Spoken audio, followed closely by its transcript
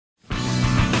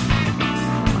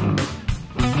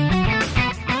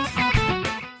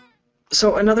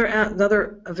So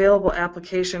another available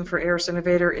application for Aras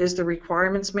Innovator is the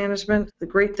requirements management. The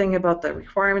great thing about the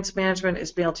requirements management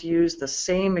is being able to use the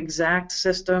same exact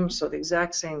system, so the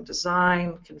exact same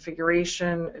design,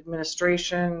 configuration,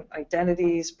 administration,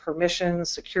 identities,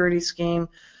 permissions, security scheme,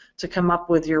 to come up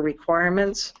with your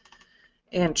requirements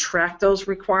and track those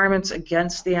requirements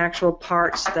against the actual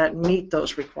parts that meet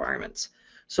those requirements.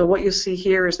 So what you see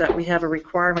here is that we have a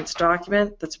requirements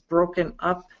document that's broken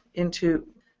up into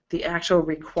the actual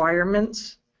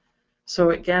requirements.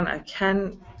 So again, I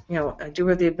do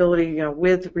have the ability,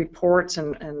 with reports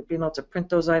and being able to print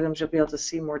those items, you'll be able to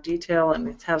see more detail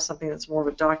and have something that's more of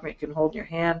a document you can hold in your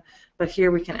hand. But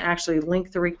here we can actually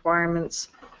link the requirements.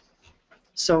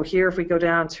 So here, if we go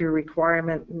down to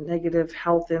requirement negative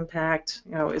health impact,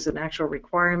 is an actual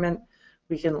requirement.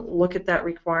 We can look at that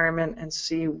requirement and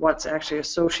see what's actually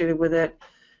associated with it.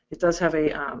 It does have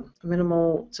a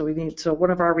minimal, so one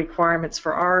of our requirements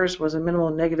for ours was a minimal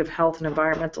negative health and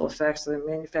environmental effects of the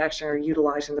manufacturer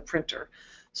utilizing the printer.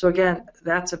 So again,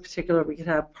 that's a particular, we could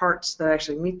have parts that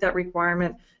actually meet that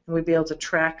requirement, and we'd be able to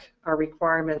track our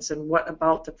requirements and what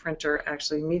about the printer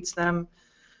actually meets them.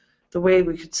 The way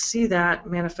we could see that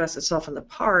manifest itself in the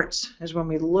parts is when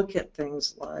we look at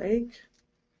things like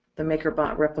the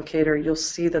MakerBot replicator, you'll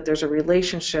see that there's a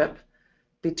relationship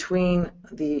between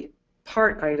the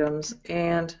part items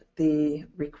and the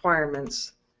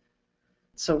requirements.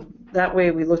 So that way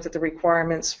we looked at the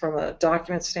requirements from a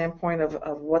document standpoint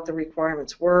of what the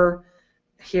requirements were.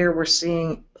 Here we're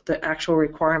seeing the actual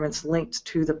requirements linked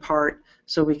to the part,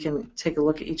 so we can take a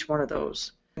look at each one of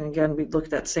those. And again, we look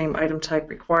at that same item type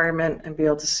requirement and be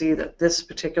able to see that this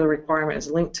particular requirement is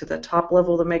linked to the top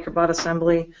level of the MakerBot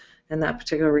assembly, and that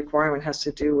particular requirement has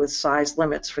to do with size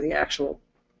limits for the actual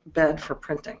bed for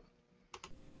printing.